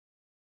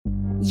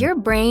Your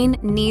brain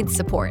needs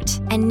support,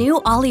 and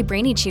new Ollie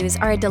Brainy Chews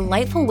are a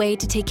delightful way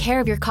to take care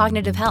of your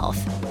cognitive health.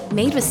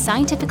 Made with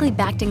scientifically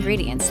backed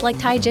ingredients like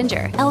Thai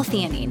ginger,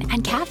 L-theanine,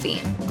 and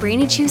caffeine,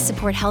 Brainy Chews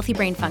support healthy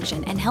brain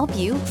function and help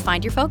you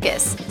find your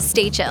focus,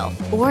 stay chill,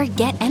 or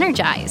get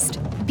energized.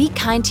 Be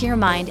kind to your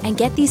mind and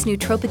get these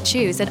nootropic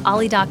chews at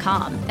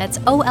ollie.com. That's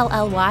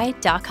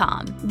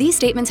OLLY.com. These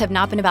statements have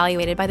not been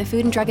evaluated by the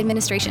Food and Drug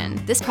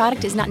Administration. This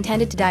product is not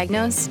intended to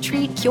diagnose,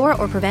 treat, cure,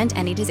 or prevent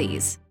any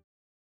disease.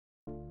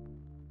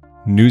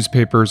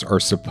 Newspapers are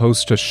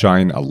supposed to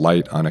shine a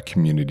light on a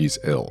community's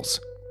ills,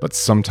 but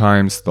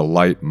sometimes the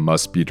light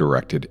must be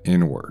directed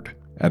inward,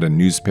 at a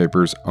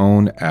newspaper's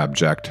own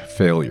abject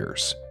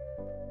failures.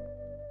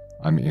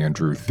 I'm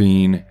Andrew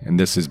Theen, and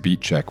this is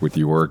Beat Check with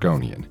The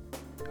Oregonian.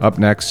 Up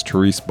next,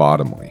 Therese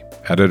Bottomley,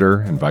 editor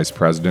and vice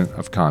president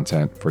of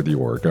content for The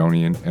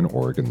Oregonian and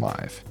Oregon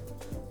Live.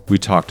 We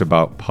talked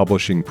about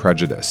Publishing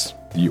Prejudice,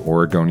 The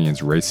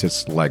Oregonian's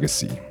Racist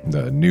Legacy,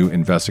 the new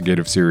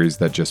investigative series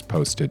that just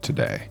posted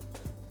today.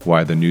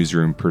 Why the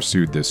newsroom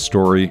pursued this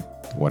story,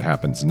 what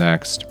happens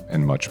next,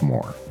 and much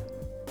more.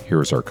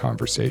 Here's our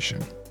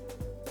conversation.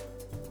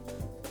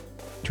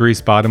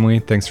 Therese Bottomley,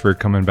 thanks for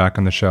coming back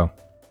on the show.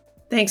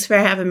 Thanks for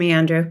having me,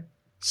 Andrew.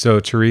 So,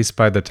 Therese,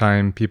 by the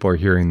time people are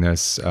hearing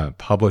this,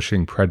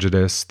 Publishing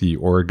Prejudice, The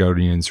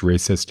Oregonian's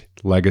Racist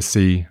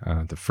Legacy,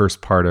 the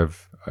first part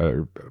of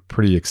a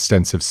pretty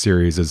extensive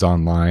series is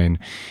online.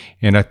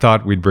 And I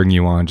thought we'd bring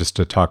you on just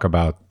to talk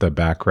about the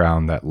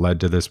background that led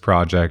to this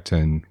project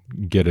and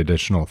get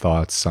additional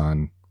thoughts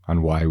on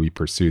why we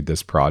pursued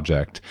this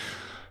project.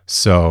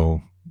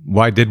 So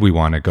why did we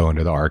want to go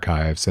into the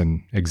archives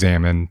and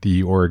examine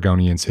the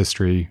Oregonian's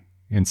history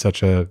in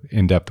such an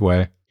in-depth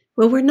way?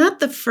 Well, we're not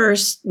the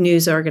first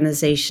news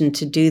organization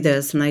to do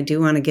this, and I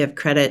do want to give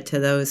credit to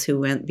those who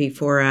went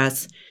before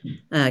us.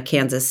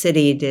 Kansas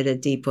City did a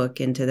deep look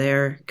into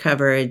their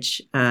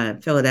coverage.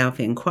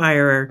 Philadelphia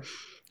Inquirer,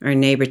 our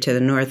neighbor to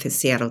the north, the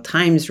Seattle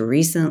Times,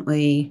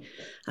 recently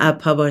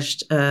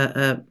published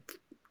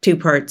two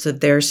parts of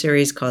their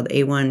series called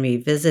A1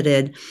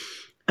 Revisited.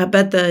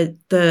 But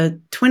the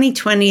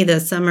 2020, the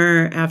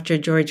summer after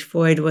George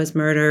Floyd was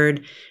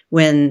murdered,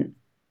 when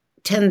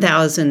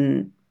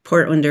 10,000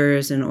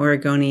 Portlanders and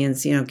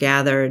Oregonians,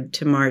 gathered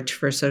to march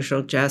for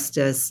social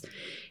justice.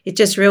 It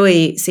just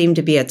really seemed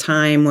to be a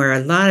time where a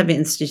lot of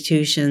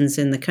institutions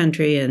in the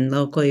country and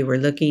locally were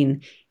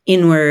looking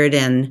inward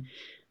and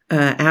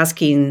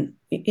asking,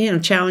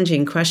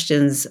 challenging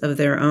questions of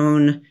their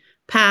own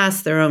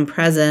past, their own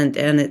present.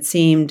 And it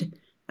seemed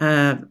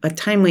a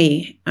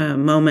timely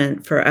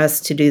moment for us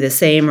to do the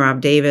same.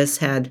 Rob Davis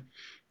had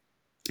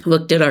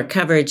looked at our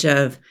coverage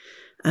of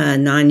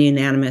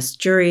non-unanimous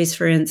juries,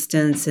 for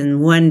instance,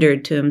 and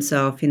wondered to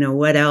himself,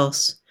 what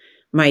else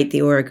might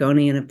the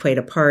Oregonian have played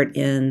a part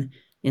in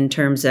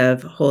terms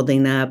of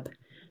holding up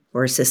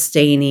or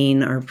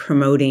sustaining or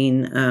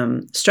promoting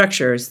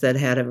structures that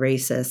had a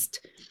racist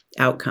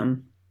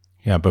outcome.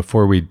 Yeah,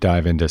 before we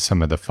dive into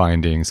some of the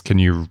findings, can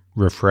you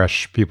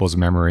refresh people's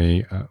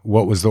memory?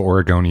 What was the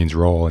Oregonian's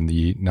role in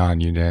the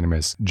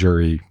non-unanimous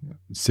jury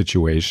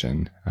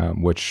situation,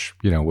 which,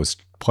 was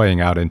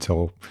playing out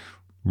until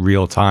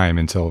real time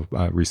until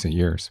recent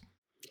years?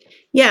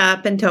 Yeah,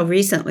 up until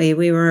recently,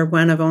 we were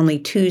one of only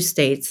 2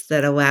 states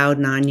that allowed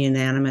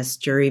non-unanimous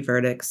jury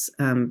verdicts.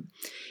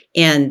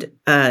 And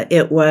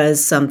it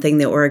was something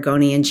the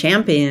Oregonian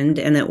championed,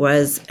 and it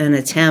was an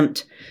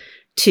attempt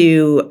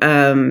to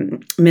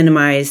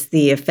minimize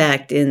the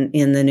effect, in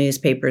the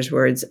newspaper's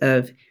words,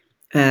 of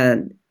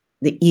the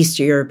East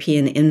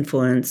European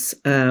influence.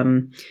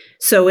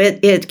 So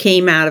it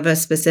came out of a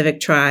specific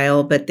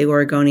trial, but the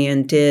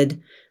Oregonian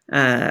did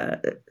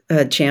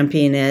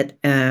champion it,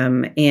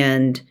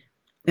 and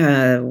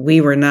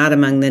we were not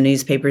among the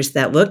newspapers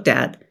that looked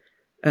at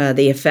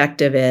the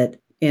effect of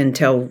it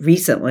until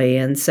recently.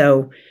 And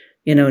so,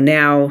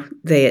 now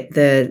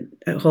the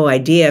whole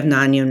idea of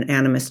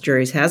non-unanimous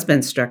juries has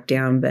been struck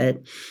down,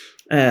 but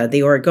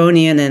the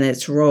Oregonian and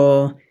its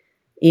role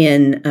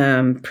in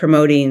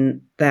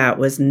promoting that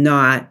was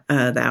not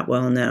that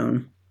well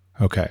known.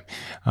 Okay.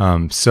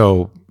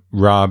 So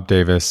Rob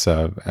Davis,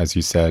 as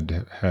you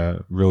said,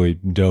 really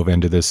dove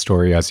into this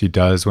story, as he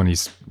does when he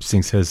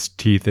sinks his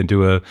teeth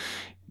into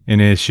an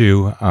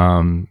issue.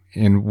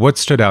 And what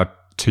stood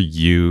out to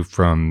you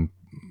from,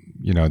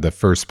 the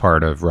first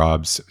part of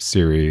Rob's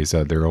series?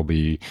 There will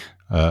be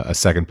a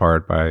second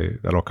part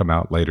that'll come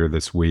out later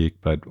this week.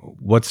 But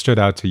what stood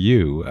out to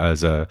you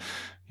as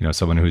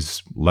someone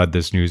who's led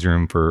this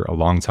newsroom for a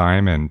long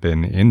time and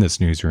been in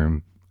this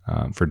newsroom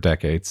for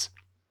decades?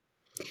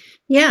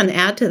 Yeah, and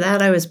add to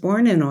that, I was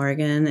born in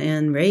Oregon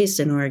and raised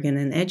in Oregon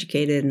and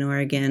educated in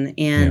Oregon,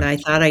 and I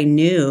thought I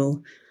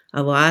knew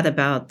a lot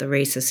about the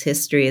racist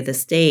history of the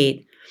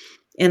state.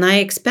 And I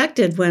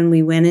expected when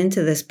we went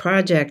into this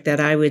project that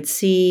I would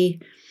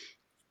see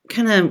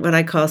kind of what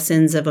I call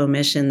sins of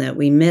omission, that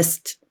we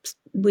missed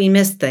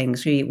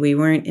things. We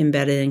weren't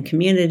embedded in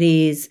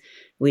communities.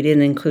 We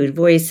didn't include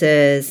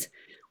voices.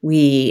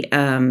 We,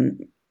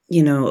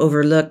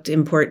 overlooked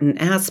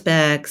important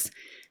aspects.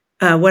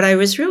 what I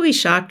was really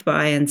shocked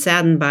by and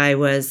saddened by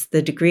was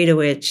the degree to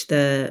which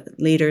the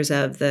leaders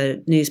of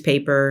the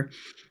newspaper,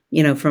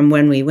 from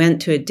when we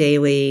went to it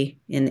daily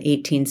in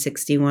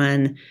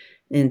 1861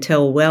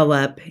 until well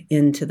up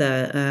into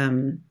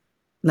the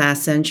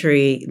last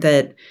century,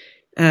 that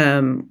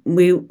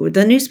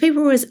the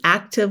newspaper was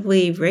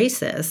actively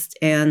racist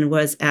and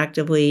was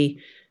actively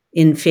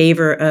in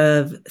favor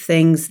of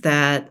things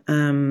that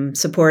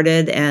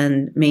supported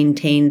and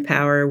maintained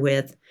power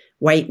with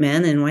white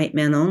men and white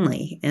men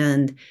only.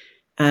 And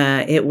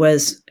it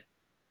was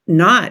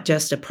not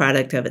just a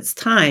product of its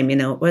time.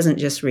 It wasn't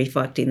just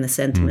reflecting the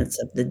sentiments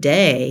of the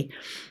day.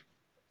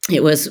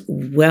 It was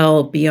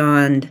well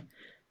beyond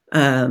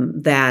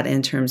that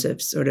in terms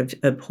of sort of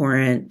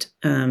abhorrent,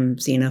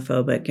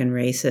 xenophobic and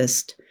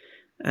racist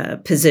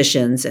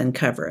positions and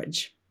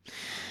coverage.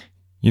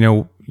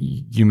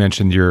 You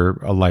mentioned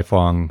you're a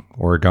lifelong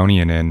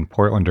Oregonian and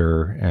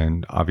Portlander,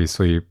 and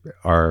obviously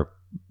are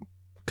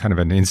kind of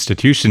an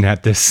institution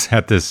at this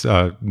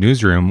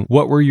newsroom.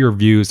 What were your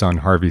views on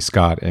Harvey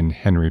Scott and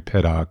Henry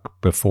Pittock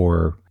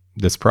before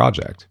this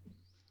project?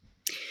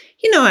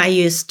 I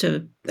used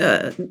to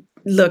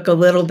look a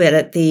little bit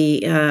at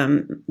the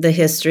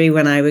history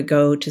when I would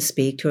go to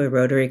speak to a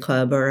Rotary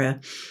Club or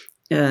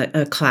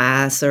a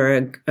class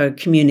or a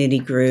community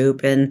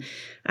group, and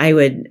I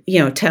would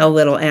tell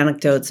little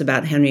anecdotes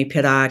about Henry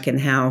Pittock and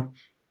how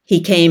he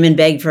came and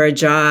begged for a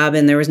job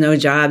and there was no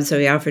job, so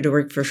he offered to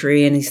work for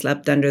free, and he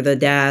slept under the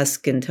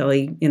desk until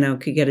he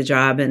could get a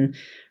job, and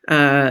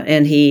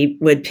he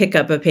would pick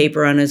up a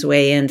paper on his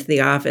way into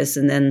the office,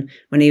 and then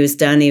when he was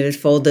done, he would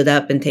fold it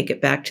up and take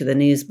it back to the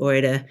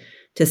newsboy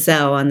to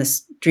sell on the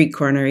street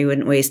corner. He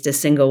wouldn't waste a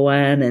single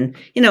one. And,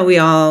 we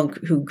all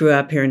who grew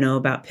up here know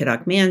about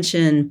Pittock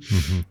Mansion,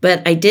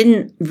 but I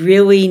didn't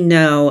really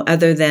know,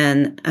 other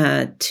than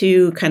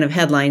two kind of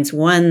headlines.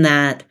 One,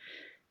 that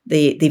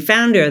the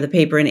founder of the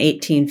paper in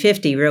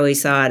 1850 really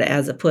saw it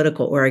as a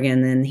political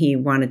organ, and he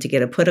wanted to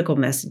get a political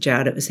message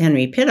out. It was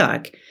Henry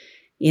Pittock,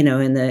 in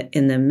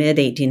the mid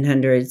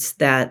 1800s,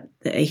 that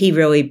he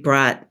really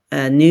brought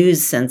a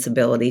news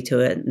sensibility to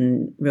it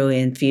and really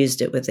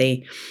infused it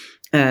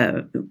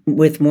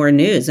with more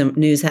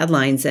news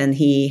headlines. And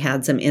he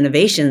had some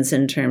innovations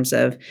in terms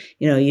of,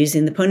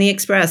 using the Pony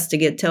Express to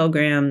get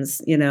telegrams,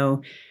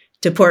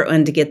 to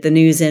Portland to get the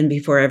news in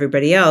before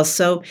everybody else.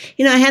 So,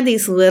 I had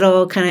these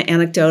little kind of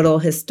anecdotal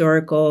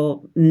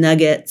historical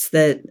nuggets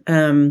that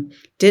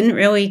didn't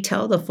really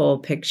tell the full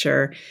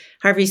picture.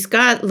 Harvey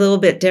Scott, a little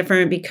bit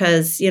different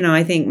because,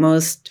 I think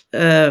most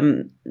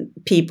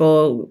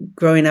people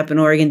growing up in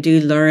Oregon do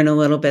learn a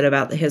little bit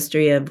about the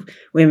history of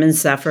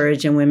women's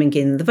suffrage and women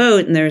getting the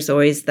vote. And there's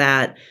always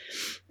that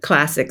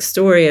classic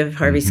story of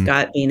Harvey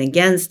Scott being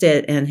against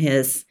it and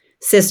his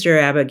sister,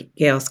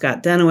 Abigail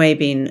Scott Duniway,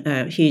 being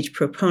a huge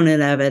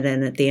proponent of it.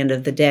 And at the end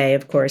of the day,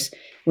 of course,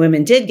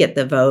 women did get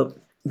the vote,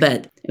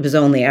 but it was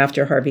only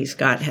after Harvey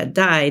Scott had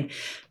died.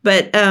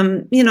 But,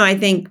 I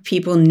think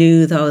people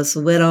knew those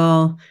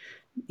little,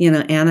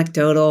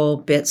 anecdotal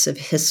bits of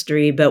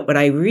history. But what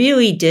I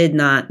really did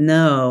not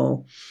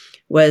know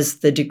was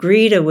the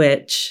degree to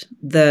which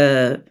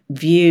the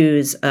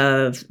views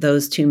of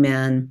those two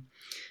men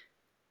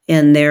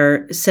and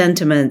their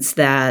sentiments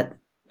that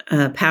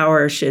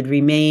power should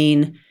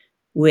remain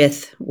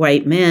with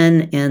white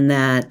men, and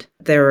that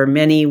there were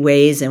many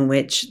ways in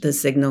which the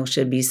signal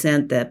should be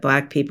sent that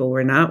Black people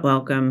were not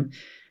welcome,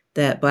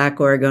 that Black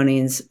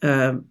Oregonians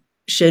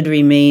should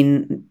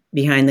remain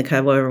behind the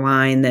color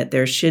line, that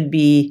there should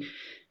be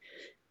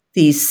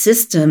these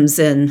systems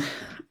and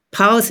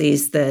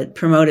policies that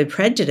promoted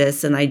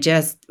prejudice. And I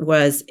just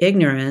was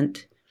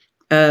ignorant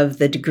of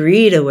the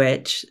degree to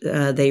which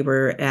they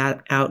were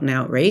out and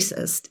out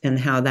racist, and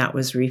how that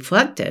was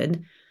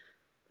reflected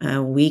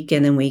week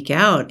in and week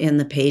out in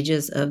the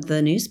pages of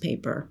the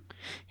newspaper.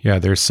 Yeah,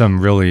 there's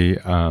some really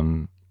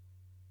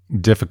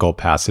difficult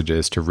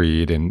passages to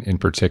read, and in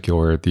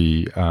particular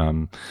the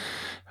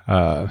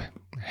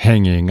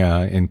hanging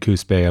in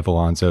Coos Bay of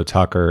Alonzo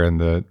Tucker,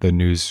 and the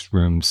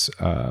newsrooms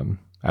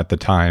at the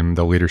time,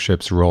 the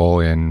leadership's role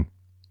in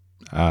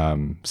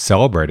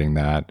celebrating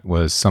that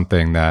was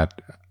something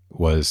that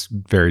was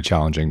very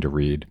challenging to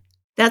read.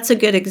 That's a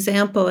good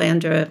example,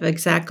 Andrew, of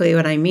exactly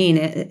what I mean.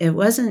 It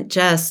wasn't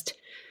just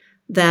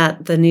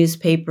that the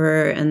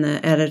newspaper and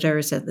the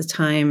editors at the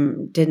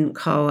time didn't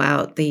call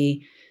out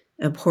the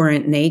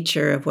abhorrent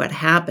nature of what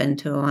happened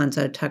to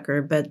Alonzo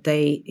Tucker, but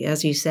they,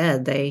 as you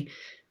said, they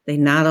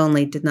not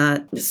only did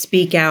not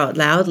speak out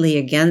loudly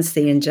against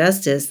the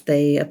injustice,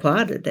 they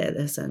applauded it,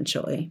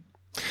 essentially.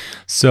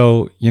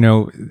 So,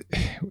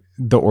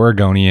 the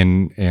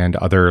Oregonian and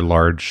other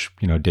large,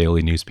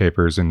 daily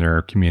newspapers in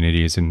their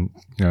communities and,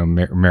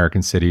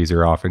 American cities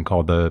are often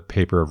called the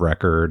paper of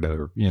record,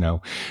 or,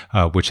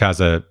 which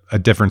has a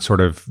different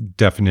sort of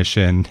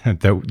definition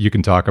that you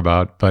can talk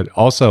about. But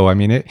also,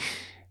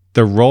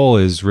 the role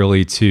is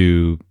really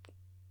to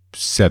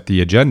set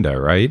the agenda,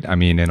 right? I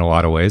mean, in a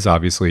lot of ways,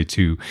 obviously,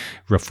 to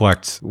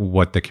reflect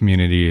what the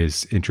community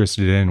is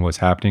interested in, what's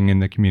happening in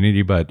the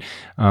community. But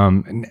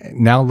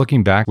now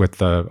looking back with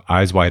the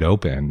eyes wide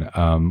open,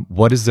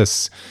 what does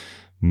this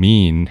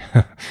mean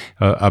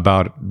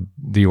about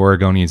the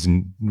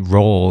Oregonians'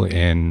 role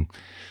in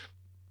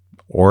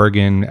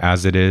Oregon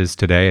as it is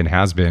today and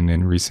has been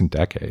in recent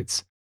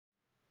decades?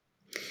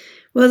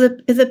 Well,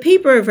 the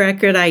paper of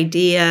record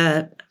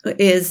idea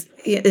is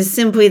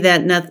simply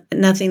that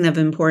nothing of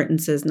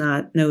importance is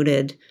not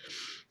noted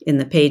in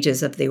the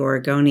pages of the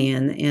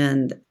Oregonian.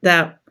 And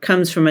that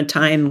comes from a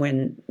time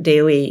when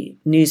daily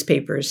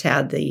newspapers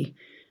had the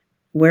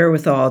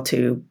wherewithal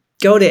to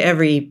go to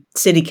every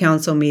city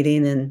council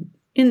meeting and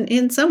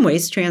in some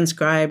ways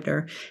transcribed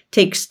or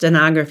take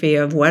stenography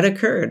of what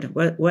occurred,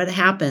 what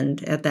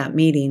happened at that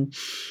meeting.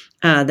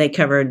 They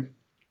covered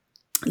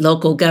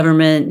local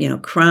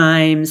government,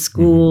 crime,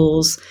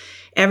 schools,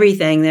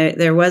 everything.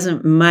 There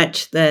wasn't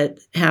much that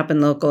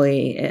happened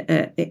locally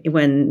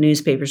when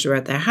newspapers were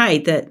at their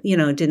height that,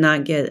 did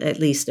not get at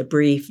least a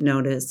brief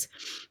notice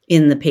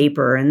in the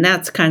paper. And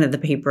that's kind of the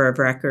paper of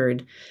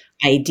record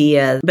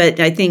idea. But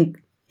I think,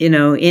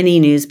 any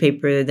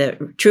newspaper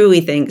that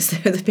truly thinks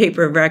they're the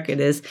paper of record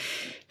is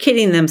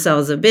kidding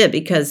themselves a bit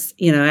because,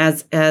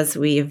 as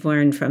we have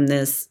learned from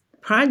this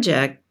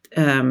project,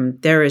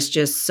 there is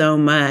just so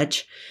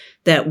much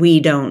that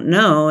we don't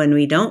know and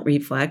we don't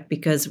reflect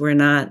because we're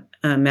not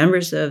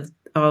members of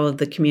all of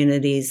the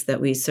communities that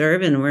we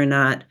serve, and we're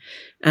not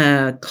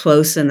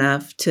close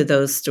enough to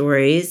those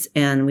stories,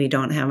 and we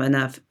don't have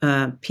enough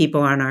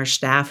people on our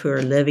staff who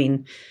are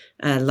living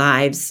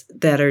lives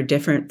that are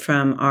different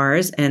from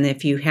ours. And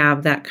if you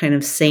have that kind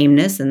of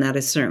sameness, and that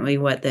is certainly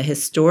what the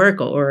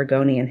historical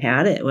Oregonian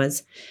had, it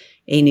was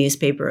a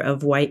newspaper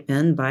of white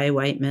men, by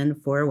white men,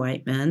 for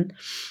white men,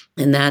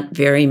 and that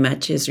very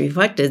much is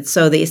reflected.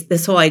 So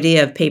this whole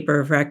idea of paper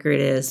of record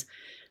is,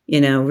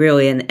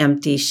 really an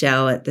empty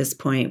shell at this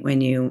point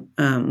when you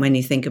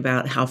think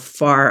about how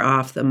far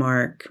off the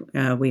mark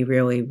we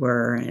really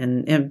were,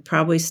 and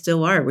probably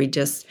still are. We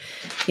just,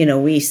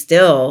 we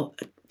still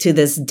to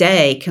this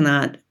day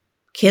cannot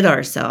kid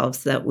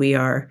ourselves that we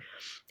are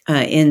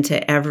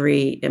into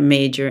every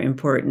major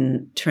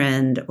important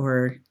trend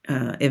or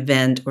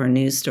event or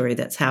news story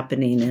that's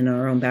happening in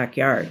our own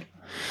backyard.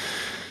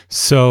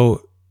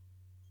 So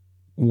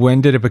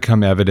when did it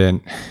become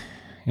evident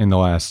in the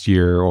last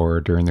year or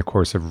during the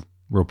course of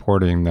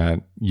reporting that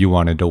you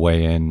wanted to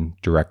weigh in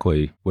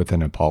directly with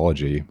an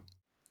apology?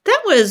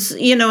 That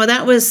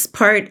was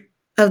part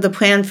of the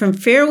plan from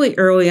fairly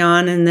early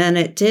on. And then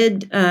it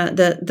did,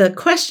 the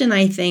question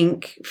I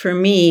think for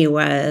me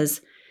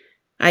was,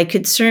 I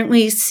could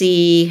certainly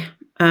see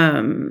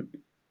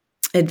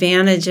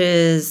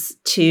advantages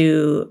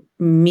to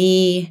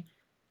me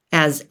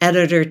as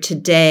editor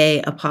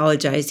today,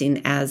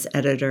 apologizing as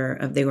editor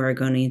of the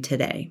Oregonian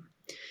today.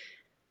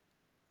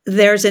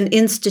 There's an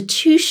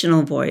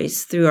institutional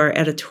voice through our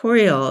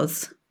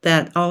editorials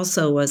that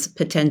also was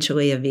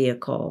potentially a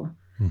vehicle.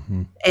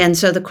 Mm-hmm. And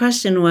so the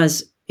question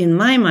was, in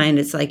my mind,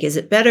 it's like, is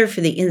it better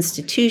for the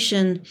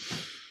institution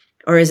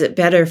or is it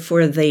better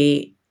for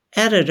the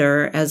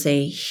editor as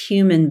a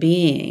human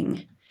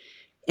being?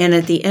 And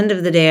at the end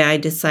of the day, I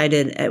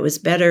decided it was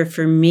better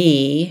for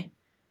me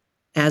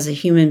as a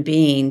human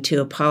being to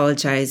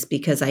apologize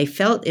because I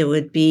felt it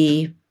would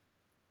be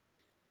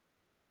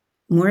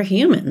more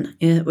human.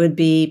 It would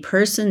be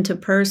person to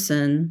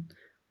person,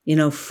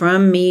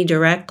 from me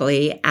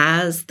directly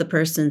as the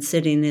person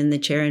sitting in the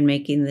chair and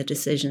making the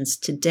decisions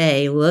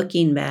today,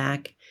 looking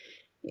back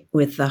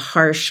with the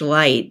harsh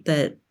light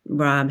that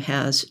Rob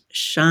has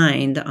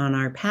shined on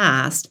our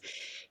past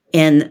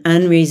and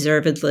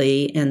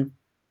unreservedly and,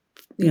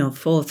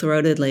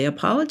 full-throatedly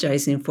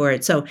apologizing for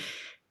it. So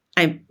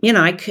I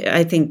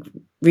think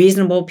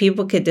reasonable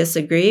people could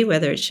disagree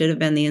whether it should have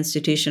been the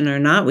institution or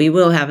not. We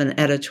will have an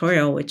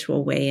editorial which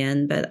will weigh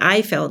in, but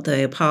I felt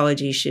the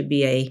apology should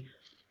be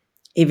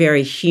a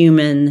very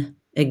human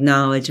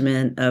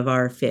acknowledgement of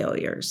our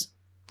failures.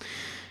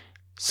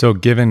 So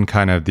given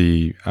kind of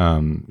the,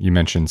 you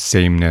mentioned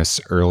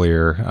sameness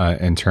earlier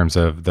in terms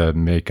of the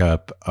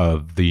makeup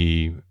of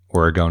the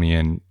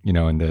Oregonian,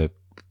 in the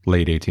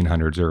late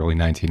 1800s, early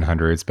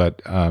 1900s,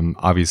 but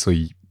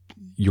obviously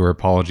your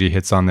apology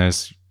hits on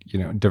this.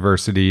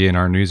 Diversity in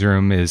our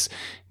newsroom is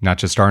not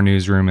just our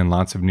newsroom, and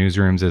lots of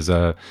newsrooms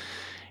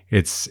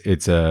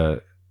it's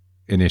an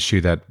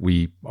issue that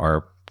we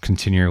are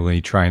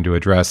continually trying to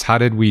address. How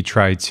did we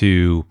try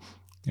to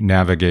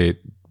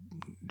navigate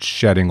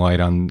shedding light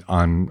on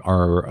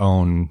our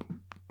own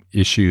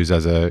issues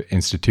as a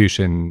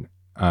institution,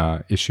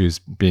 issues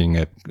being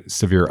a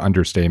severe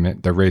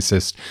understatement, the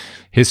racist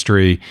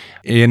history,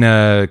 in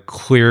a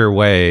clear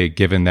way,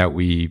 given that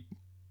we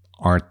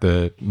aren't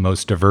the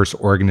most diverse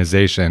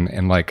organization?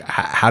 And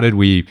how did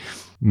we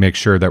make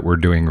sure that we're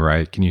doing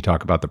right? Can you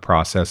talk about the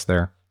process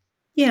there?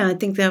 Yeah, I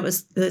think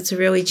that's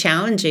really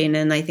challenging.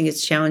 And I think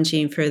it's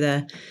challenging for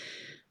the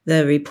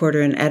the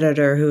reporter and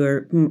editor who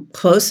are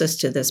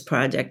closest to this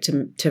project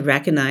to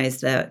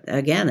recognize that,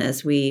 again,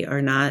 as we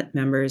are not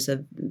members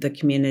of the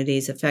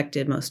communities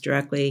affected most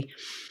directly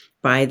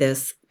by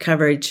this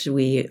coverage,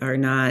 we are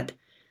not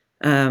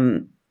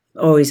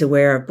always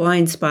aware of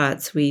blind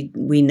spots. We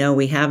know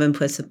we have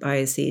implicit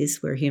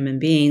biases. We're human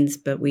beings,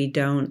 but we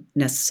don't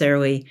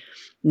necessarily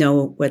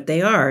know what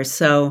they are.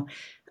 So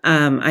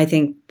I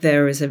think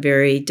there was a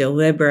very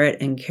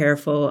deliberate and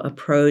careful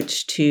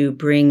approach to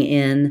bring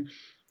in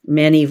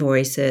many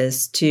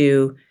voices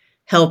to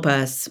help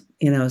us,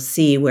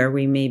 see where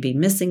we may be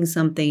missing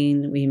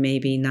something. We may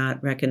be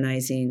not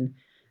recognizing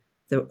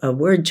a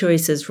word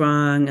choice is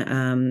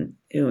wrong.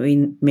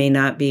 We may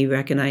not be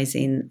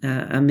recognizing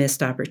a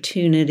missed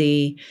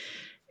opportunity.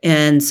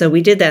 And so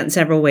we did that in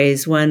several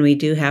ways. One, we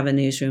do have a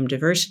newsroom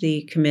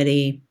diversity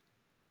committee,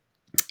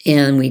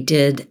 and we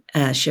did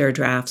share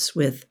drafts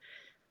with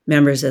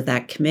members of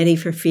that committee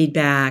for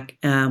feedback.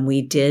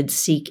 We did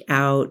seek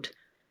out,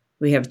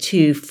 we have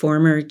 2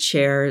 former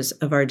chairs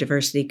of our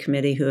diversity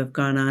committee who have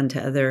gone on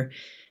to other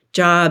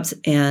jobs,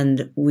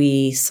 and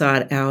we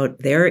sought out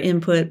their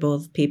input,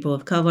 both people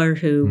of color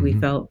who we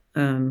felt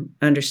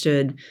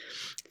understood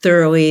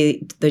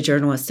thoroughly the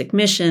journalistic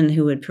mission,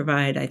 who would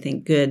provide, I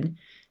think,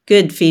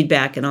 good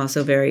feedback and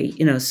also very,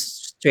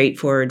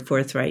 straightforward,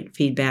 forthright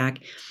feedback.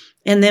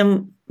 And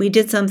then we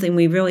did something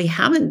we really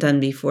haven't done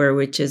before,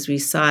 which is we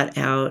sought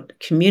out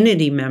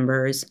community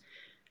members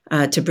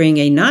to bring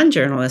a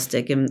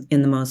non-journalistic, in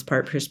the most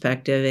part,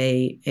 perspective,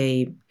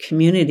 a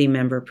community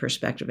member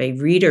perspective, a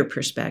reader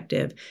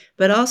perspective,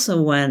 but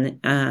also one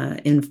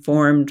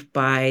informed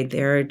by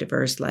their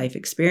diverse life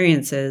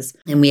experiences.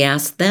 And we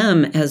asked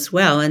them as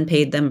well and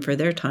paid them for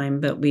their time,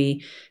 but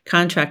we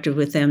contracted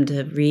with them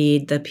to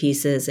read the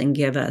pieces and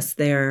give us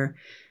their,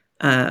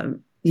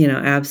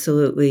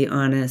 absolutely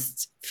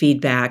honest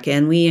feedback.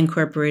 And we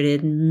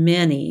incorporated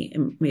many,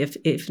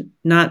 if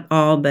not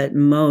all, but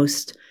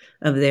most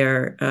of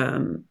their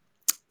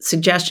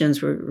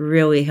suggestions were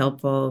really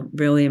helpful,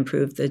 really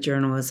improved the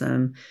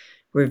journalism,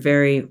 were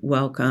very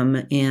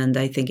welcome, and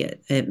I think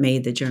it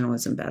made the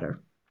journalism better.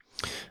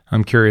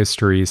 I'm curious,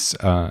 Therese,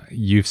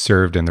 you've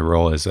served in the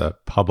role as a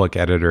public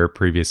editor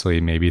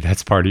previously. Maybe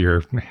that's part of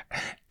your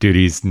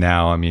duties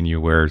now. I mean, you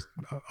wear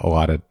a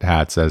lot of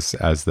hats as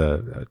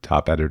the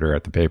top editor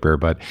at the paper,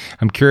 but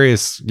I'm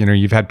curious,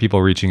 you've had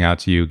people reaching out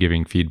to you,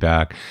 giving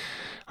feedback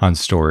on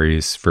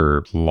stories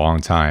for a long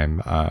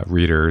time,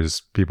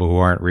 readers, people who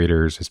aren't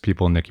readers, just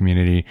people in the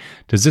community.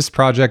 Does this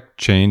project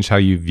change how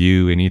you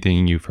view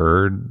anything you've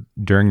heard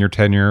during your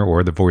tenure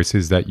or the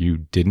voices that you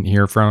didn't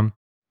hear from?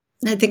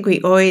 I think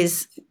we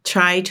always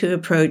try to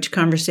approach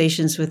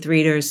conversations with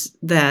readers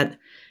that,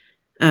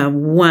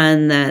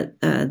 one,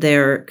 that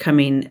they're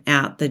coming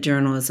at the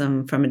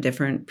journalism from a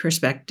different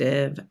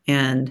perspective,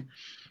 and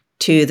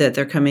 2, that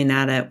they're coming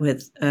at it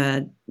with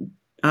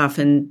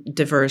often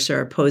diverse or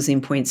opposing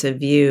points of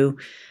view.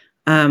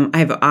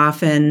 I've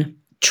often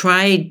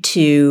tried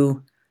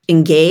to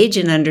engage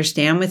and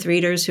understand with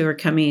readers who are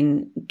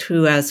coming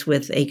to us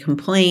with a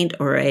complaint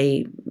or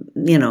a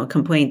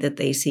complaint that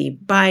they see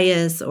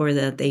bias or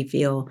that they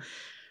feel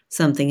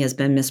something has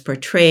been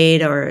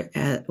misportrayed or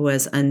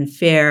was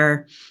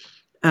unfair.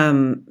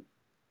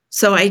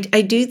 So I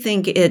do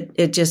think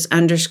it just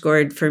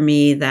underscored for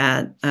me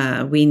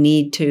that we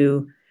need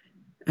to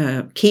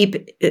keep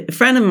it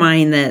front of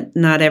mind that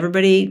not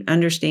everybody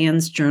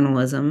understands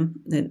journalism,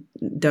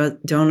 that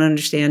don't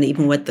understand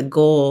even what the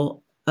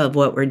goal of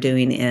what we're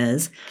doing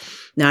is.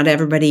 Not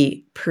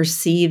everybody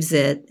perceives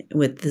it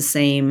with the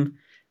same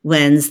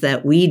lens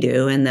that we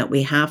do, and that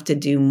we have to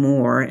do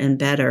more and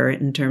better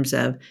in terms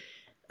of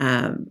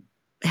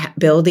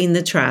building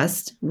the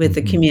trust with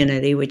the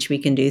community, which we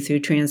can do through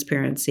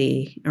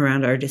transparency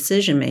around our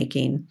decision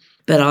making,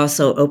 but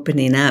also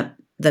opening up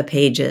the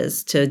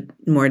pages to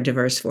more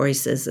diverse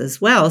voices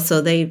as well, so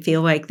they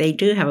feel like they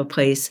do have a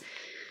place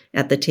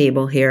at the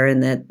table here,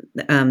 and that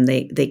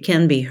they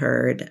can be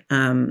heard,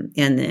 and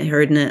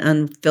heard in an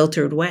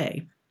unfiltered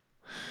way.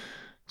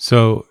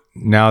 So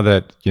now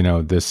that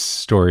this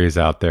story is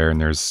out there,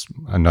 and there's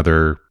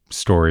another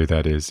story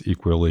that is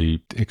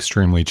equally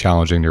extremely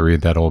challenging to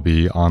read that'll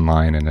be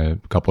online in a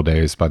couple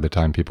days by the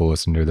time people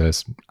listen to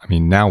this. I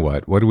mean, now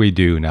what? What do we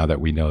do now that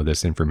we know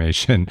this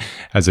information?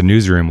 As a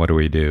newsroom, what do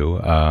we do?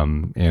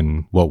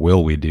 And what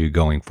will we do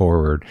going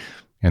forward?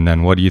 And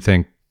then what do you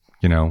think,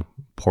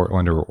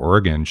 Portland or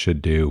Oregon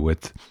should do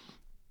with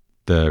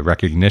the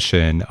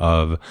recognition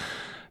of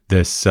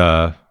this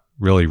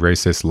really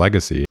racist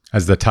legacy,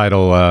 as the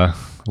title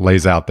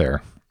lays out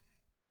there?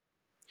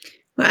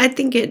 Well, I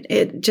think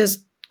it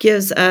just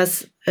gives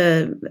us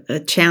a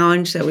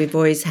challenge that we've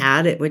always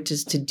had, which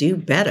is to do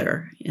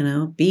better,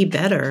 be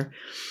better.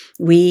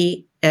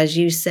 We, as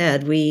you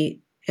said,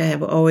 we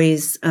have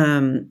always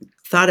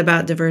thought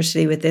about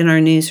diversity within our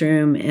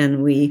newsroom,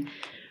 and we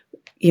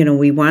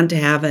want to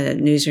have a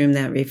newsroom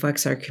that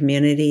reflects our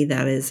community.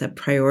 That is a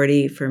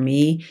priority for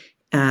me.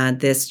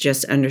 This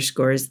just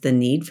underscores the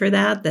need for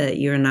that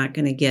you're not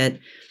going to get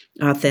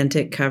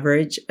authentic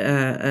coverage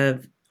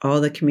of all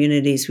the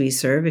communities we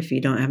serve if you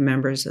don't have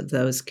members of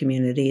those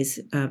communities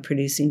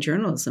producing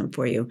journalism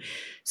for you.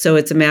 So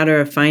it's a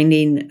matter of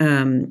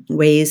finding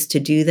ways to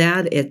do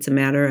that. It's a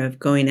matter of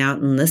going out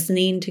and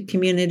listening to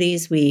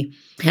communities. We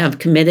have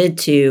committed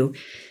to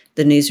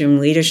the newsroom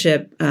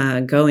leadership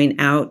going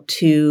out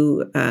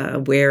to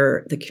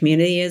where the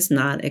community is,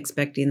 not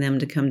expecting them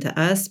to come to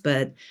us,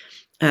 but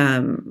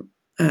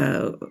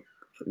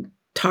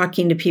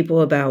talking to people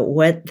about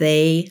what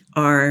they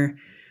are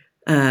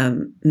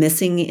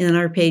missing in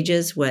our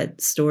pages, what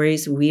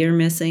stories we are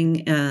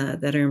missing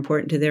that are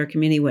important to their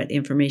community, what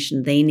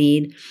information they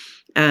need.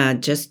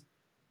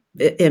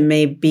 It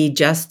may be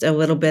just a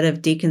little bit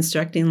of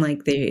deconstructing,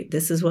 like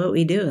this is what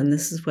we do and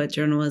this is what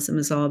journalism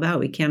is all about.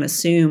 We can't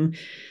assume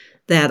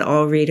that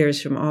all readers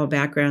from all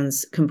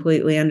backgrounds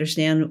completely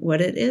understand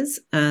what it is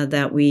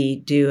that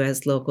we do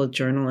as local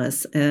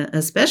journalists,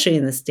 especially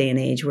in this day and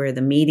age where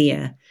the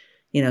media,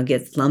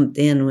 gets lumped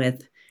in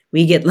with.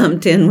 We get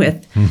lumped in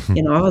with,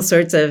 all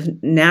sorts of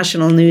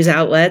national news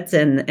outlets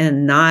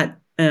and not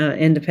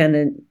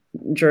independent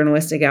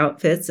journalistic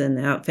outfits and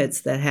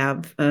outfits that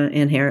have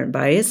inherent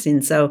bias.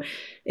 And so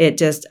it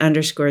just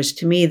underscores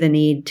to me the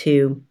need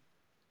to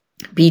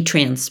be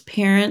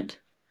transparent,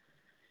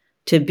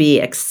 to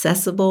be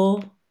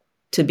accessible,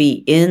 to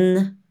be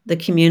in the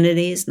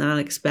communities, not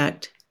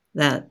expect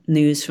that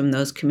news from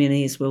those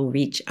communities will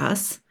reach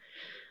us.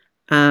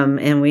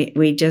 And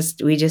we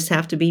just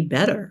have to be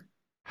better.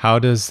 How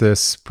does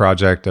this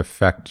project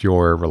affect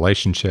your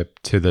relationship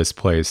to this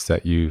place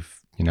that you've,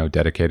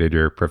 dedicated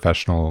your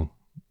professional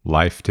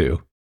life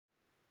to?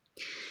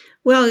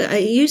 Well,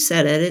 you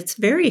said it. It's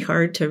very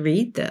hard to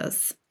read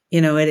this.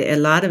 A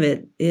lot of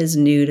it is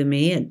new to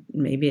me, and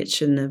maybe it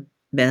shouldn't have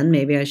been.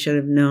 Maybe I should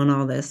have known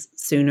all this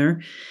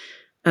sooner.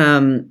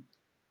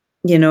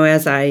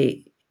 As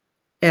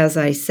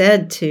I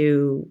said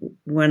to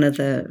one of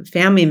the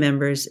family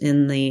members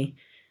in the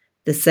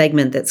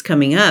segment that's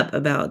coming up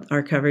about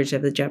our coverage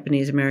of the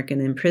Japanese American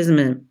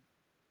imprisonment,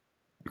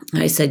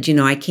 I said,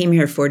 I came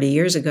here 40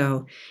 years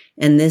ago,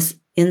 and this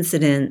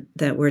incident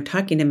that we're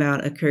talking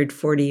about occurred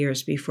 40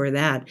 years before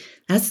that.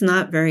 That's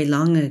not very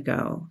long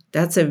ago.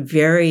 That's to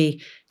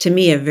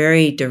me, a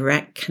very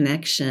direct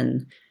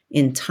connection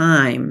in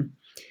time.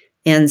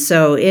 And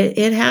so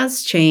it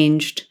has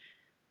changed,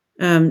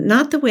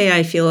 not the way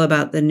I feel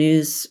about the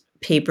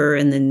newspaper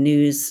and the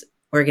news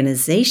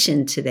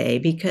organization today,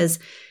 because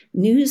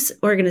news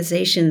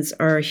organizations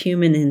are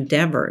human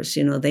endeavors.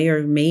 They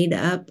are made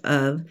up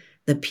of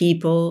the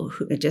people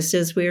who, just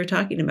as we were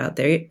talking about,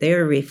 they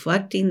are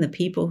reflecting the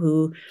people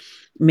who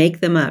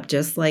make them up,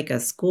 just like a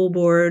school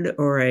board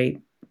or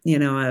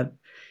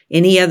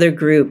any other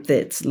group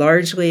that's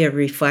largely a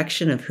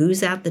reflection of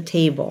who's at the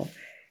table.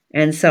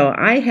 And so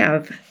I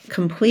have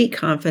complete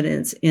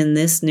confidence in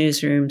this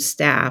newsroom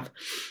staff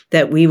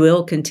that we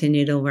will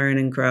continue to learn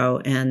and grow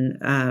and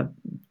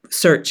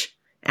search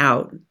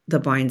out the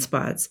blind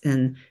spots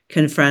and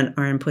confront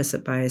our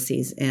implicit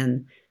biases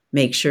and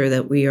make sure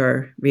that we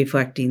are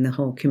reflecting the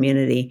whole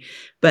community.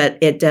 But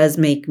it does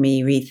make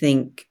me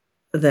rethink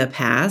the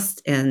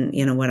past and,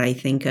 what I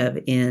think of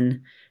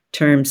in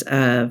terms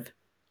of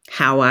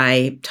how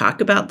I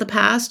talk about the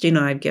past.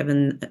 I've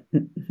given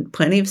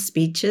plenty of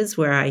speeches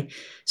where I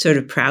sort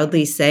of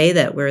proudly say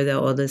that we're the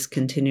oldest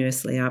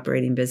continuously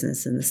operating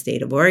business in the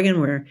state of Oregon.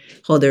 We're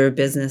holder of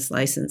business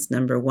license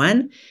number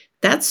 1.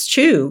 That's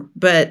true,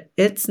 but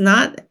it's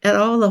not at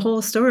all the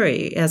whole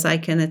story, as I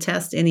can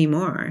attest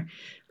anymore.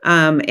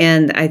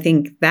 And I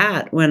think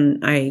that when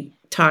I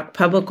talk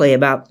publicly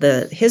about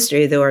the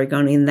history of the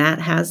Oregonian, that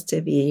has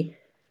to be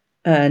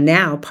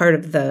now part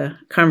of the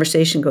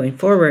conversation going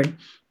forward.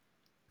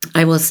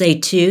 I will say,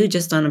 too,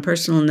 just on a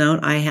personal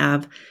note, I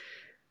have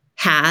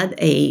had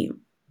an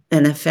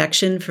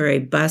affection for a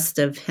bust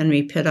of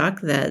Henry Pittock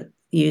that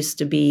used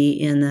to be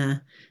in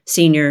the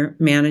senior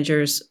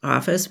manager's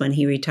office. When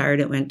he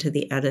retired, it went to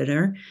the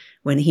editor.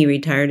 When he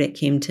retired, it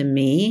came to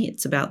me.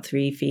 It's about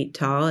 3 feet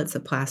tall. It's a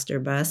plaster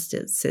bust.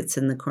 It sits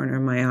in the corner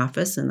of my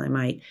office, and I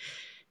might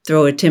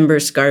throw a timber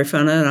scarf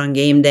on it on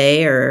game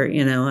day or,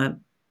 a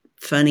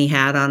funny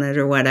hat on it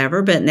or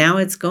whatever. But now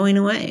it's going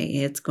away.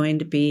 It's going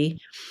to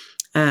be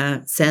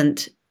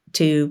sent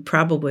to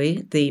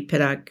probably the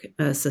Pittock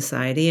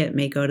Society. It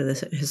may go to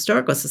the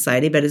Historical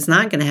Society, but it's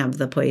not going to have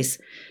the place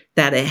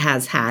that it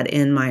has had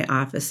in my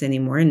office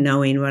anymore,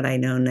 knowing what I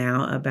know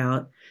now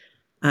about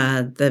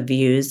the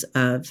views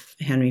of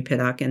Henry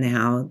Pittock and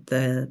how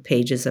the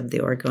pages of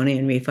the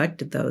Oregonian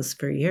reflected those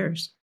for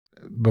years.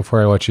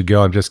 Before I let you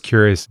go, I'm just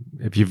curious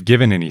if you've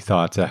given any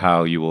thought to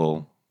how you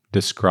will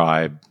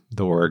describe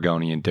the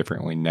Oregonian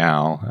differently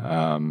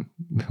now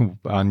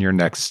on your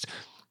next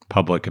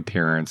public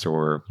appearance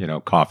or,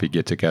 coffee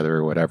get together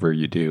or whatever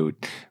you do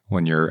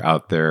when you're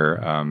out there,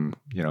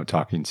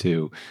 talking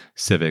to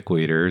civic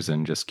leaders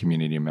and just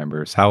community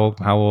members.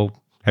 How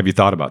have you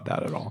thought about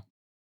that at all?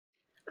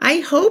 I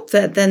hope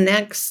that the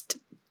next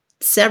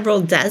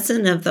several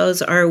dozen of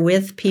those are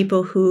with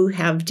people who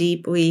have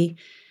deeply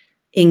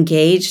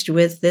engaged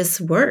with this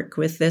work,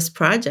 with this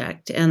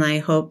project. And I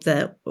hope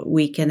that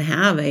we can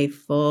have a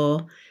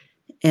full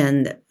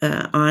and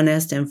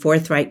honest and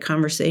forthright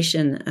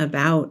conversation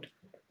about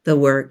the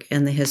work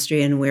and the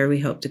history and where we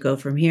hope to go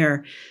from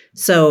here.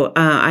 So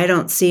I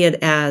don't see it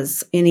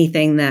as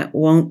anything that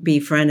won't be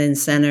front and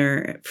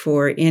center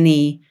for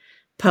any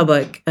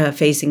public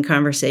facing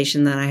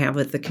conversation that I have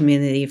with the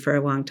community for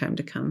a long time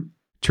to come.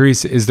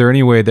 Therese, is there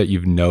any way that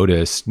you've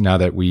noticed, now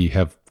that we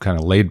have kind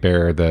of laid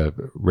bare the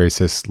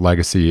racist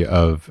legacy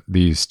of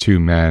these two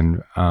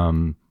men,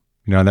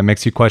 that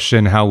makes you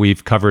question how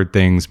we've covered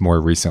things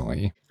more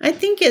recently? I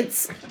think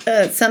it's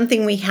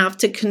something we have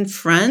to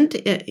confront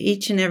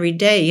each and every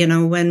day.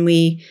 When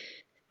we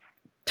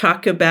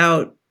talk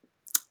about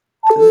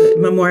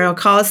Memorial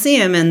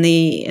Coliseum and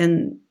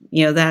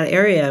that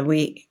area,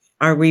 we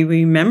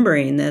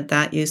remembering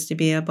that used to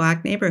be a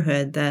Black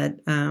neighborhood that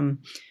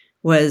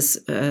was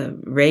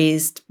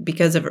raised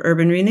because of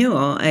urban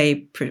renewal, a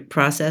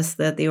process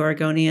that the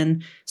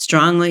Oregonian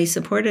strongly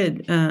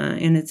supported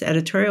in its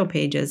editorial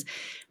pages.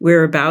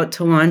 We're about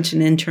to launch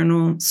an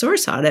internal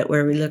source audit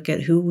where we look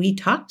at who we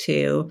talk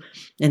to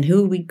and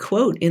who we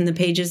quote in the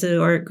pages of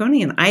the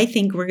Oregonian. I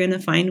think we're going to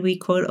find we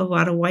quote a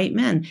lot of white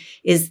men.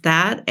 Is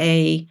that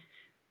a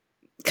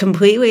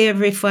completely a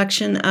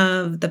reflection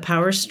of the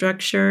power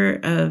structure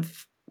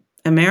of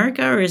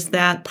America, or is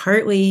that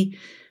partly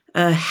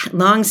a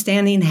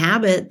longstanding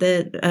habit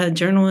that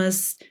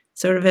journalists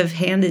sort of have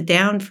handed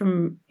down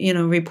from,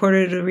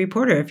 reporter to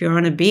reporter? If you're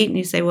on a beat and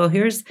you say, well,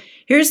 here's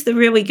the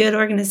really good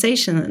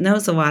organization that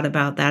knows a lot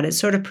about that, it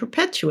sort of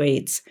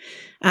perpetuates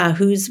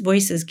whose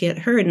voices get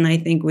heard. And I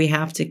think we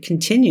have to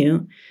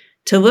continue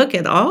to look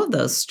at all of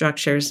those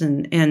structures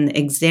and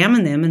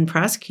examine them and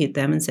prosecute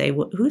them and say,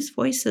 well, whose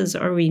voices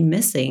are we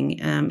missing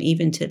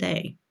even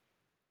today?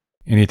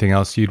 Anything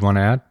else you'd want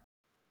to add?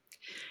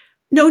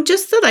 No,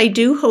 just that I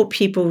do hope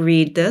people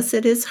read this.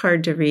 It is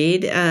hard to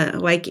read.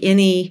 Like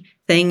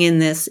anything in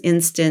this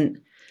instant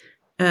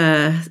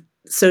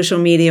social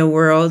media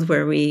world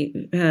where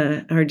we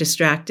are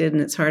distracted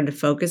and it's hard to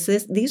focus.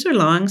 These are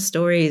long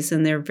stories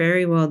and they're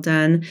very well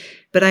done.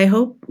 But I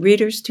hope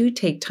readers do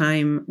take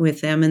time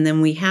with them. And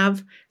then we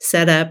have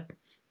set up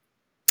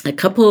a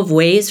couple of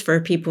ways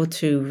for people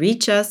to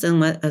reach us and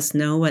let us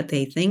know what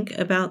they think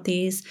about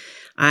these.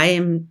 I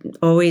am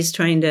always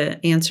trying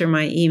to answer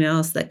my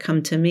emails that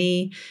come to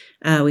me.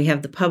 We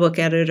have the public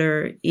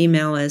editor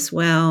email as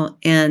well.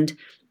 And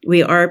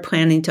we are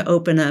planning to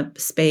open up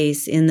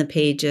space in the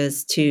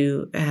pages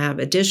to have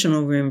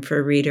additional room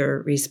for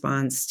reader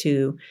response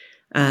to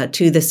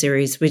the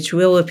series, which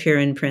will appear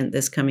in print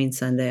this coming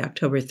Sunday,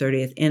 October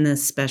 30th, in a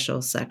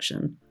special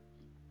section.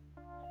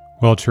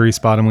 Well, Therese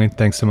Bottomley,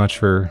 thanks so much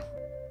for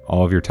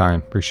all of your time.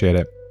 Appreciate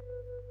it.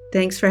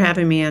 Thanks for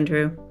having me,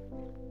 Andrew.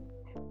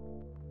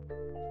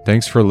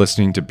 Thanks for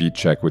listening to Beat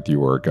Check with the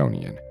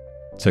Oregonian.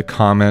 To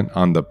comment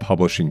on the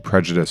Publishing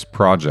Prejudice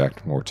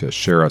Project or to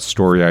share a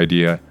story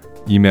idea,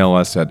 email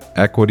us at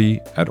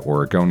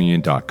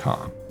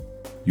equity@oregonian.com.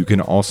 You can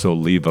also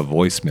leave a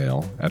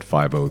voicemail at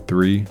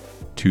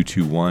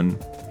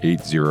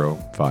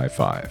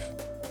 503-221-8055.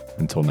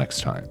 Until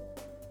next time.